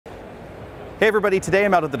Hey everybody, today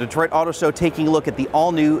I'm out at the Detroit Auto Show taking a look at the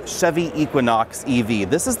all-new Chevy Equinox EV.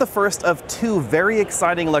 This is the first of two very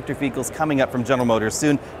exciting electric vehicles coming up from General Motors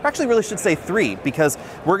soon. Actually, really should say three, because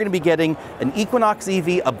we're going to be getting an Equinox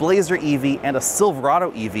EV, a Blazer EV, and a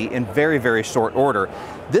Silverado EV in very, very short order.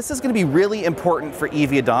 This is going to be really important for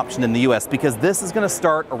EV adoption in the US because this is going to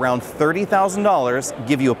start around $30,000,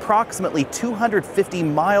 give you approximately 250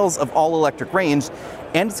 miles of all-electric range,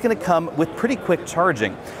 and it's going to come with pretty quick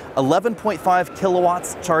charging. 11.5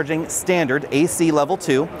 kilowatts charging standard AC level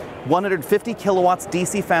 2, 150 kilowatts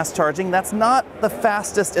DC fast charging. That's not the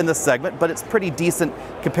fastest in the segment, but it's pretty decent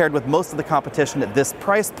compared with most of the competition at this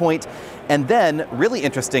price point. And then, really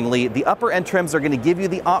interestingly, the upper end trims are going to give you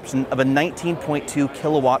the option of a 19.2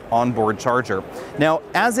 kilowatt onboard charger. Now,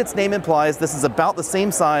 as its name implies, this is about the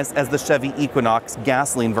same size as the Chevy Equinox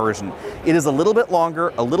gasoline version. It is a little bit longer,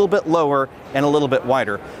 a little bit lower, and a little bit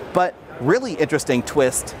wider. But really interesting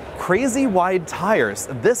twist, crazy wide tires.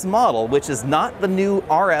 This model, which is not the new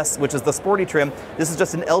RS, which is the sporty trim, this is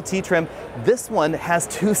just an LT trim. This one has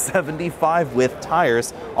 275 width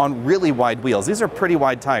tires on really wide wheels. These are pretty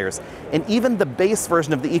wide tires. And even the base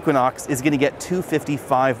version of the Equinox is going to get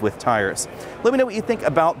 255 width tires. Let me know what you think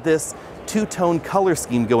about this two-tone color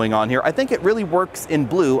scheme going on here. I think it really works in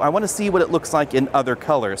blue. I want to see what it looks like in other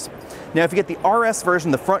colors. Now, if you get the RS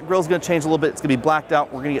version, the front grille is going to change a little bit. It's going to be blacked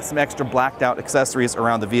out. We're going to get some extra blacked out accessories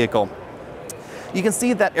around the vehicle. You can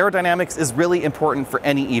see that aerodynamics is really important for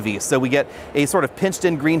any EV. So we get a sort of pinched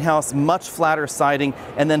in greenhouse, much flatter siding,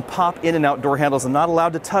 and then pop in and out door handles. I'm not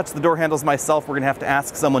allowed to touch the door handles myself. We're going to have to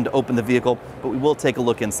ask someone to open the vehicle, but we will take a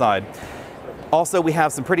look inside. Also, we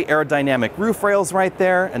have some pretty aerodynamic roof rails right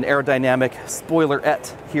there, an aerodynamic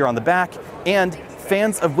spoilerette here on the back, and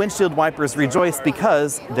fans of windshield wipers rejoice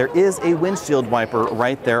because there is a windshield wiper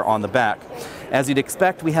right there on the back. As you'd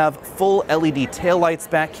expect, we have full LED taillights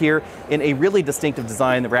back here in a really distinctive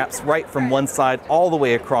design that wraps right from one side all the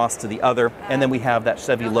way across to the other, and then we have that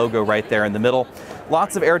Chevy logo right there in the middle.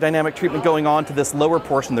 Lots of aerodynamic treatment going on to this lower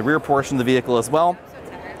portion, the rear portion of the vehicle as well.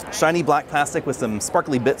 Shiny black plastic with some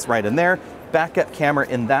sparkly bits right in there. Backup camera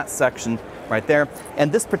in that section right there.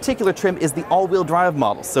 And this particular trim is the all-wheel drive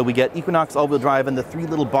model. So we get Equinox all-wheel drive and the three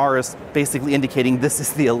little bars basically indicating this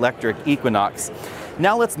is the electric Equinox.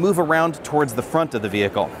 Now let's move around towards the front of the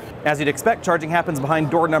vehicle. As you'd expect, charging happens behind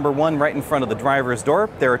door number 1 right in front of the driver's door.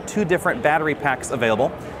 There are two different battery packs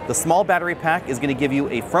available. The small battery pack is going to give you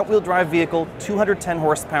a front-wheel drive vehicle, 210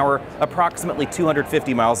 horsepower, approximately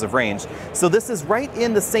 250 miles of range. So this is right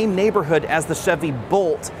in the same neighborhood as the Chevy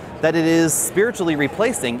Bolt that it is spiritually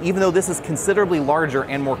replacing, even though this is considerably larger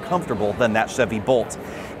and more comfortable than that Chevy Bolt.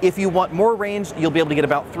 If you want more range, you'll be able to get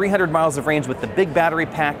about 300 miles of range with the big battery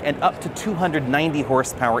pack and up to 290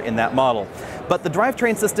 horsepower in that model. But the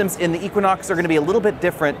drivetrain systems in the Equinox are going to be a little bit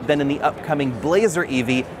different than in the upcoming Blazer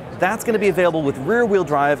EV. That's going to be available with rear-wheel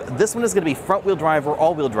drive. This one is going to be front-wheel drive or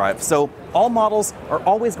all-wheel drive. So all models are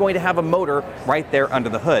always going to have a motor right there under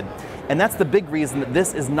the hood. And that's the big reason that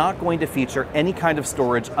this is not going to feature any kind of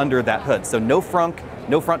storage under that hood. So no front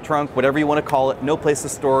trunk, whatever you want to call it, no place to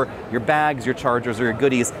store your bags, your chargers, or your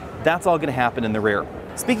goodies. That's all going to happen in the rear.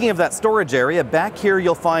 Speaking of that storage area, back here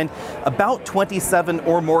you'll find about 27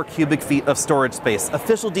 or more cubic feet of storage space.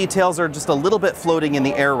 Official details are just a little bit floating in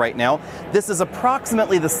the air right now. This is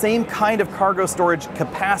approximately the same kind of cargo storage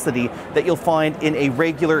capacity that you'll find in a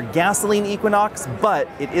regular gasoline Equinox, but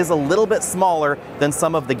it is a little bit smaller than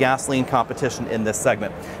some of the gasoline competition in this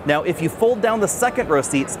segment. Now, if you fold down the second row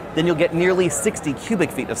seats, then you'll get nearly 60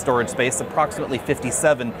 cubic feet of storage space. Approximately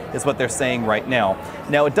 57 is what they're saying right now.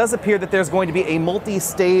 Now, it does appear that there's going to be a multi-stage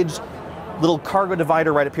little cargo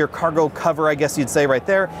divider right up here, cargo cover, I guess you'd say right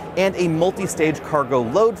there, and a multi-stage cargo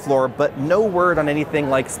load floor, but no word on anything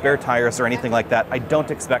like spare tires or anything like that. I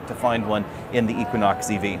don't expect to find one in the Equinox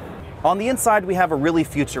EV. On the inside, we have a really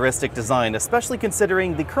futuristic design, especially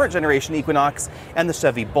considering the current generation Equinox and the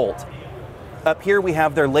Chevy Bolt. Up here we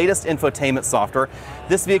have their latest infotainment software.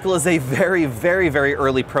 This vehicle is a very, very, very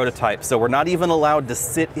early prototype, so we're not even allowed to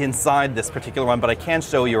sit inside this particular one, but I can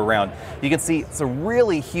show you around. You can see it's a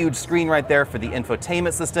really huge screen right there for the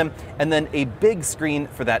infotainment system, and then a big screen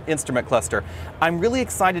for that instrument cluster. I'm really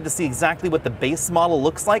excited to see exactly what the base model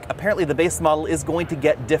looks like. Apparently the base model is going to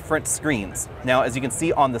get different screens. Now, as you can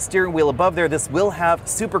see on the steering wheel above there, this will have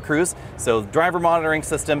Super Cruise, so driver monitoring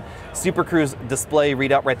system, Super Cruise display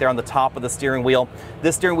readout right there on the top of the steering wheel.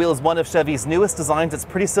 This steering wheel is one of Chevy's newest designs. It's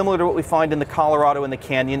pretty similar to what we find in the Colorado and the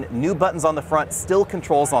Canyon. New buttons on the front, still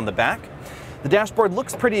controls on the back. The dashboard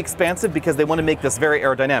looks pretty expansive because they want to make this very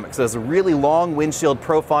aerodynamic. So there's a really long windshield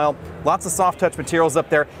profile, lots of soft touch materials up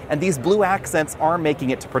there, and these blue accents are making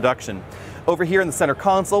it to production. Over here in the center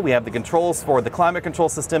console, we have the controls for the climate control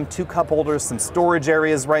system, 2 cup holders, some storage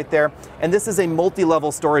areas right there. And this is a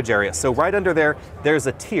multi-level storage area. So right under there, there's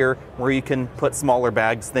a tier where you can put smaller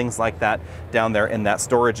bags, things like that, down there in that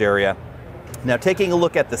storage area. Now, taking a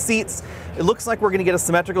look at the seats, it looks like we're going to get a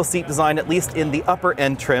symmetrical seat design, at least in the upper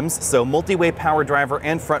end trims. So multi-way power driver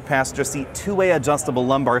and front passenger seat, 2-way adjustable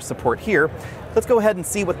lumbar support here. Let's go ahead and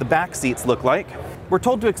see what the back seats look like. We're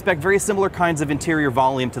told to expect very similar kinds of interior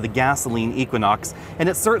volume to the gasoline Equinox, and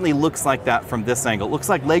it certainly looks like that from this angle. It looks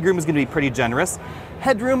like legroom is going to be pretty generous.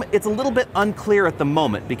 Headroom, it's a little bit unclear at the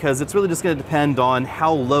moment because it's really just going to depend on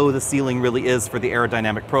how low the ceiling really is for the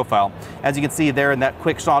aerodynamic profile. As you can see there in that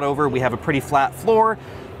quick shot over, we have a pretty flat floor.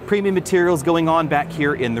 Premium materials going on back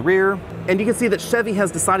here in the rear. And you can see that Chevy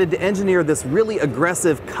has decided to engineer this really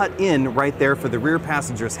aggressive cut in right there for the rear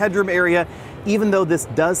passenger's headroom area, even though this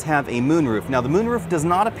does have a moonroof. Now, the moonroof does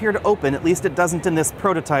not appear to open, at least it doesn't in this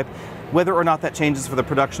prototype. Whether or not that changes for the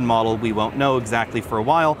production model, we won't know exactly for a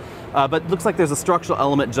while, but looks like there's a structural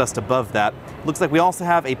element just above that. Looks like we also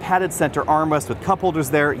have a padded center armrest with cup holders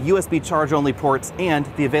there, USB charge-only ports, and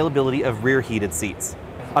the availability of rear heated seats.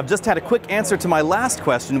 I've just had a quick answer to my last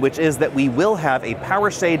question, which is that we will have a power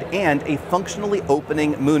shade and a functionally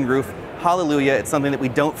opening moonroof. Hallelujah, it's something that we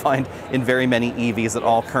don't find in very many EVs at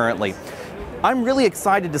all currently. I'm really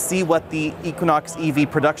excited to see what the Equinox EV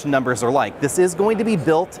production numbers are like. This is going to be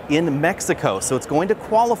built in Mexico, so it's going to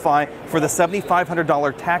qualify for the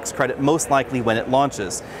 $7,500 tax credit most likely when it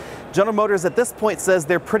launches. General Motors at this point says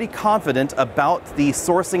they're pretty confident about the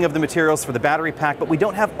sourcing of the materials for the battery pack, but we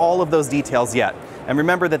don't have all of those details yet. And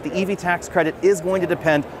remember that the EV tax credit is going to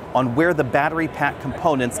depend on where the battery pack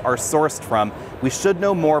components are sourced from. We should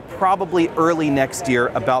know more probably early next year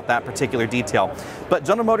about that particular detail. But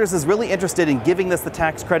General Motors is really interested in giving this the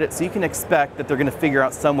tax credit, so you can expect that they're going to figure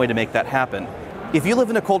out some way to make that happen. If you live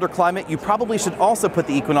in a colder climate, you probably should also put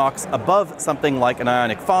the Equinox above something like an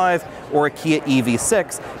Ioniq 5 or a Kia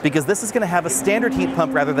EV6, because this is going to have a standard heat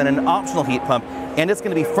pump rather than an optional heat pump, and it's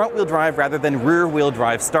going to be front-wheel drive rather than rear-wheel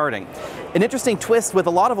drive starting. An interesting twist with a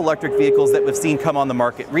lot of electric vehicles that we've seen come on the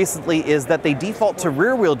market recently is that they default to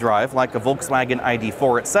rear-wheel drive, like a Volkswagen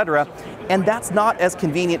ID4, etc., and that's not as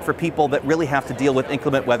convenient for people that really have to deal with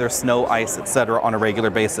inclement weather, snow, ice, etc. on a regular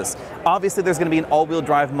basis. Obviously, there's going to be an all-wheel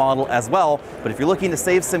drive model as well, but if you're looking to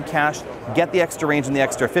save some cash, get the extra range and the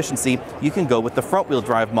extra efficiency, you can go with the front-wheel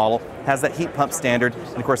drive model. Has that heat pump standard,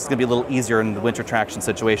 and of course it's going to be a little easier in the winter traction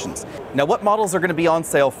situations. Now, what models are going to be on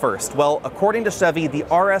sale first? Well, according to Chevy, the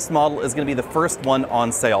RS model is going to be the first one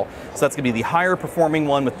on sale. So that's going to be the higher performing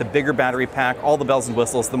one with the bigger battery pack, all the bells and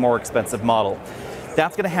whistles, the more expensive model.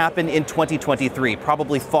 That's going to happen in 2023,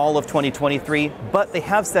 probably fall of 2023, but they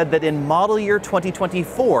have said that in model year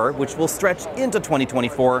 2024, which will stretch into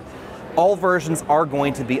 2024, all versions are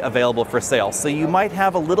going to be available for sale. So you might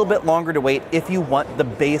have a little bit longer to wait if you want the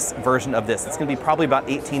base version of this. It's going to be probably about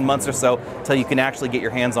 18 months or so until you can actually get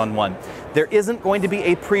your hands on one. There isn't going to be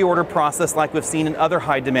a pre-order process like we've seen in other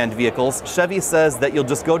high-demand vehicles. Chevy says that you'll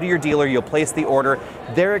just go to your dealer, you'll place the order.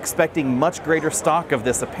 They're expecting much greater stock of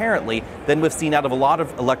this, apparently, than we've seen out of a lot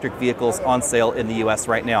of electric vehicles on sale in the US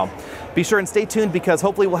right now. Be sure and stay tuned, because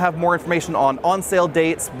hopefully we'll have more information on sale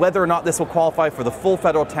dates, whether or not this will qualify for the full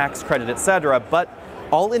federal tax credit, etc. But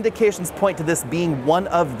all indications point to this being one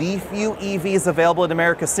of the few EVs available in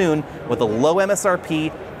America soon with a low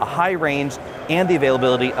MSRP, a high range, and the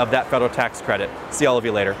availability of that federal tax credit. See all of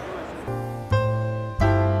you later.